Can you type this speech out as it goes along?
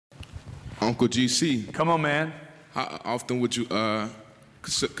Uncle GC. Come on, man. How often would you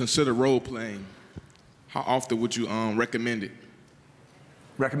consider role playing? How often would you recommend it?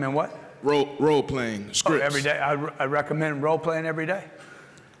 Recommend what? Role playing scripts. Oh, every day. I recommend role playing every day.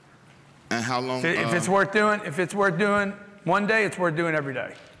 And how long? If it's worth doing one day, it's worth doing every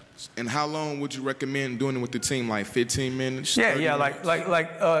day. And how long would you recommend doing it with the team? Like 15 minutes? Yeah,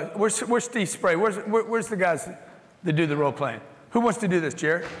 minutes? where's Steve Spray? Where's the guys that do the role playing? Who wants to do this,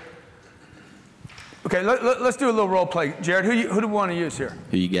 Jared? Okay, let's do a little role play. Jared, who do we want to use here?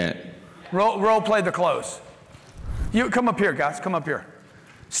 Who you got? Role play the close. You come up here, guys. Come up here.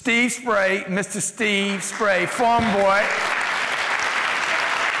 Steve Spray, Mr. Steve Spray, farm boy,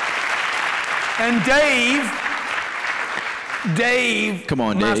 and Dave. Come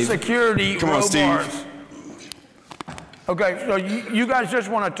on, my Dave. security Come on, Steve. bars. Okay, so you guys just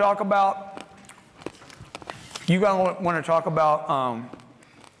want to talk about. You guys want to talk about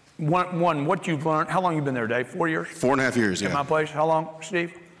one what you've learned. How long you been there, Dave? 4 years. 4.5 years. At Yeah. my place. How long,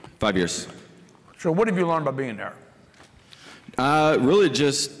 Steve? 5 years. So what have you learned by being there? Really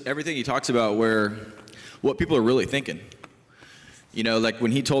just everything he talks about what people are really thinking. You know, like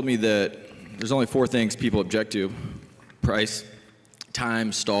when he told me that there's only 4 things people object to: price,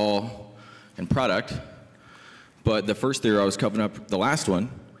 time, stall, and product. But the first theory I was covering up, the last one,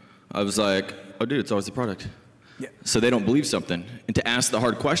 I was like, oh dude, it's always the product. Yeah. So they don't believe something. And to ask the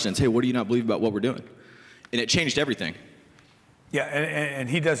hard questions, hey, what do you not believe about what we're doing? And it changed everything. Yeah, and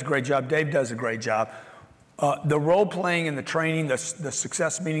he does a great job. Dave does a great job. The role playing and the training, the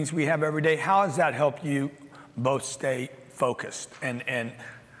success meetings we have every day, how has that helped you both stay focused? And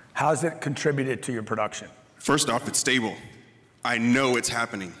how has it contributed to your production? First off, it's stable. I know it's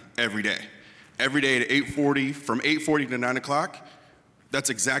happening every day. Every day at 8:40, from 8:40 to 9 o'clock,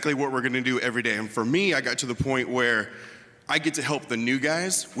 that's exactly what we're gonna do every day. And for me, I got to the point where I get to help the new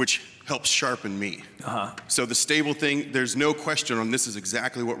guys, which helps sharpen me. So the stable thing, there's no question on this is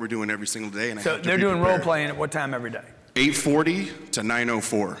exactly what we're doing every single day. And So they're doing role playing at what time every day? 8:40 to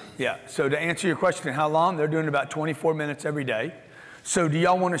 9:04. Yeah, so to answer your question, how long? They're doing about 24 minutes every day. So do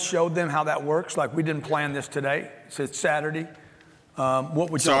y'all want to show them how that works? Like, we didn't plan this today, so it's Saturday. What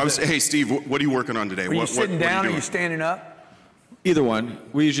would y'all do? Hey Steve, what are you working on today? Are you sitting down or are you standing up? Either one.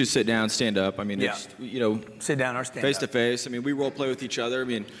 We usually sit down, stand up. I mean, Yeah. it's, you know, Sit down or stand face up. to face. I mean, we role play with each other. I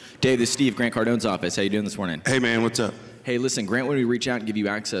mean, Dave, this is Steve, Grant Cardone's office. How you doing this morning? Hey man, what's up? Hey, listen, Grant wanted me to reach out and give you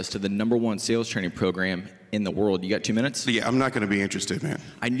access to the #1 sales training program in the world. You got 2 minutes? Yeah, I'm not gonna be interested, man.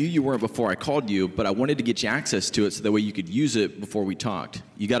 I knew you weren't before I called you, but I wanted to get you access to it so that way you could use it before we talked.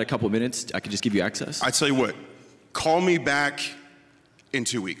 You got a couple of minutes? I could just give you access? I tell you what, call me back in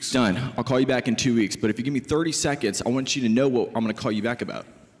 2 weeks. Done. I'll call you back in 2 weeks, but if you give me 30 seconds, I want you to know what I'm gonna call you back about.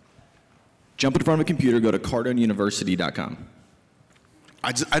 Jump in front of a computer, go to CardoneUniversity.com.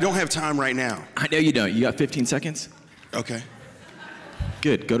 I don't have time right now. I know you don't. You got 15 seconds? Okay.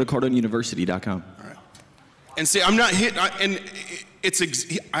 Good. Go to CardoneUniversity.com. All right. And see, I'm not hit,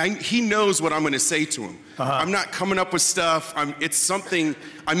 he knows what I'm gonna say to him. I'm not coming up with stuff. It's something,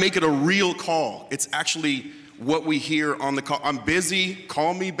 I make it a real call. It's actually what we hear on the call. I'm busy,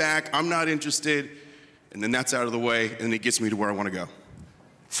 call me back, I'm not interested, and then that's out of the way, and it gets me to where I wanna go.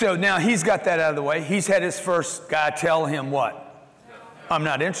 So now he's got that out of the way. He's had his first guy tell him what? I'm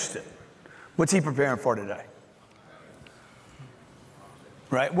not interested. What's he preparing for today?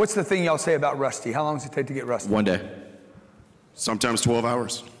 Right? What's the thing y'all say about rusty? How long does it take to get rusty? 1 day. Sometimes 12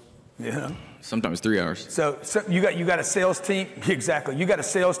 hours. Yeah. Sometimes 3 hours. So you got a sales team, exactly. You got a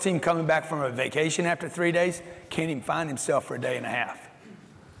sales team coming back from a vacation after 3 days, can't even find himself for a day and a half.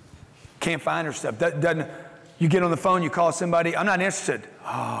 Can't find herself. Doesn't, you get on the phone, you call somebody, I'm not interested.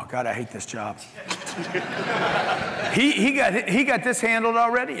 Oh, God, I hate this job. he got this handled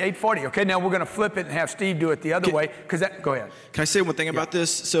already, 8:40. Okay, now we're going to flip it and have Steve do it the other way. Go ahead. Can I say one thing about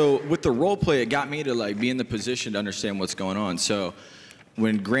this? So with the role play, it got me to like be in the position to understand what's going on. So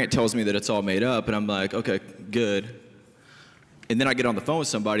when Grant tells me that it's all made up, and I'm like, okay, good. And then I get on the phone with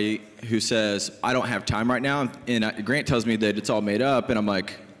somebody who says, I don't have time right now. And Grant tells me that it's all made up, and I'm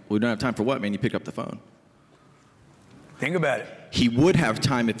like, well, we don't have time for what, man? You picked up the phone. Think about it. He would have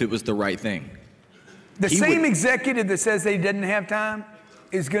time if it was the right thing. The same executive that says they didn't have time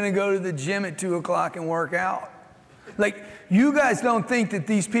is going to go to the gym at 2 o'clock and work out. Like, you guys don't think that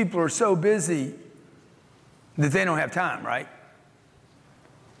these people are so busy that they don't have time, right?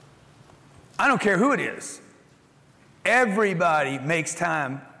 I don't care who it is. Everybody makes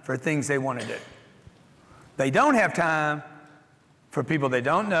time for things they want to do. They don't have time for people they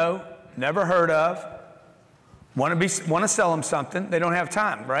don't know, never heard of, want to sell them something. They don't have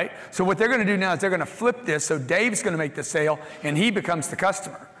time, right? So what they're going to do now is they're going to flip this, so Dave's going to make the sale, and he becomes the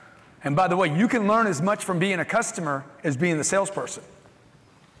customer. And by the way, you can learn as much from being a customer as being the salesperson.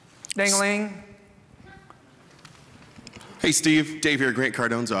 Ding-a-ling. Hey, Steve. Dave here at Grant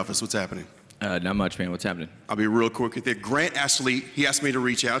Cardone's office. What's happening? Not much, man. What's happening? I'll be real quick with it. Grant actually, he asked me to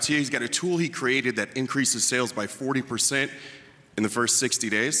reach out to you. He's got a tool he created that increases sales by 40% in the first 60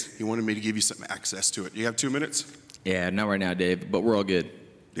 days. He wanted me to give you some access to it. You have 2 minutes? Yeah, not right now, Dave, but we're all good.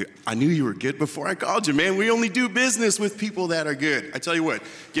 Dude, I knew you were good before I called you, man. We only do business with people that are good. I tell you what,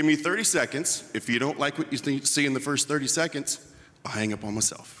 give me 30 seconds. If you don't like what you see in the first 30 seconds, I'll hang up on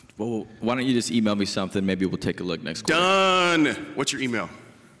myself. Well, why don't you just email me something? Maybe we'll take a look next quarter. Done. What's your email?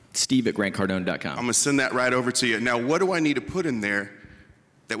 Steve@grantcardone.com. I'm going to send that right over to you. Now, what do I need to put in there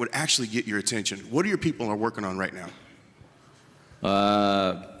that would actually get your attention? What are your people are working on right now?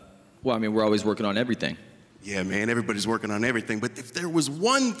 Well, I mean, we're always working on everything. Yeah, man, everybody's working on everything. But if there was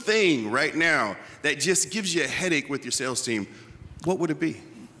one thing right now that just gives you a headache with your sales team, what would it be?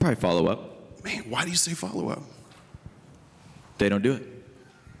 Probably follow up. Man, why do you say follow up? They don't do it.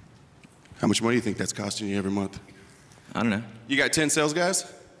 How much money do you think that's costing you every month? I don't know. You got 10 sales guys?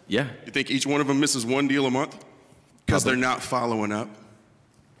 Yeah. You think each one of them misses one deal a month? Because they're not following up?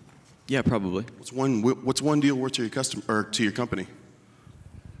 Yeah, probably. What's one deal worth to your customer or to your company?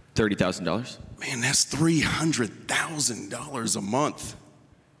 $30,000. Man, that's $300,000 a month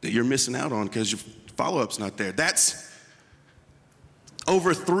that you're missing out on because your follow-up's not there. That's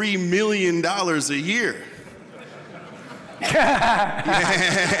over $3 million a year.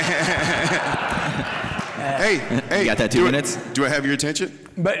 Hey, You got that 2 minutes? Do I have your attention?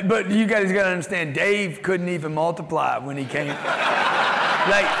 But you guys got to understand, Dave couldn't even multiply when he came.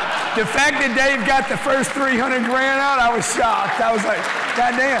 Like, the fact that Dave got the first 300 grand out, I was shocked. I was like,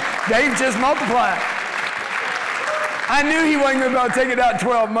 God damn, Dave just multiplied. I knew he wasn't going to be able to take it out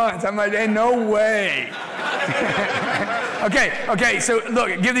 12 months. I'm like, ain't no way. Okay, so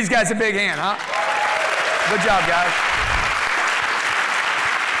look, give these guys a big hand, huh? Good job, guys.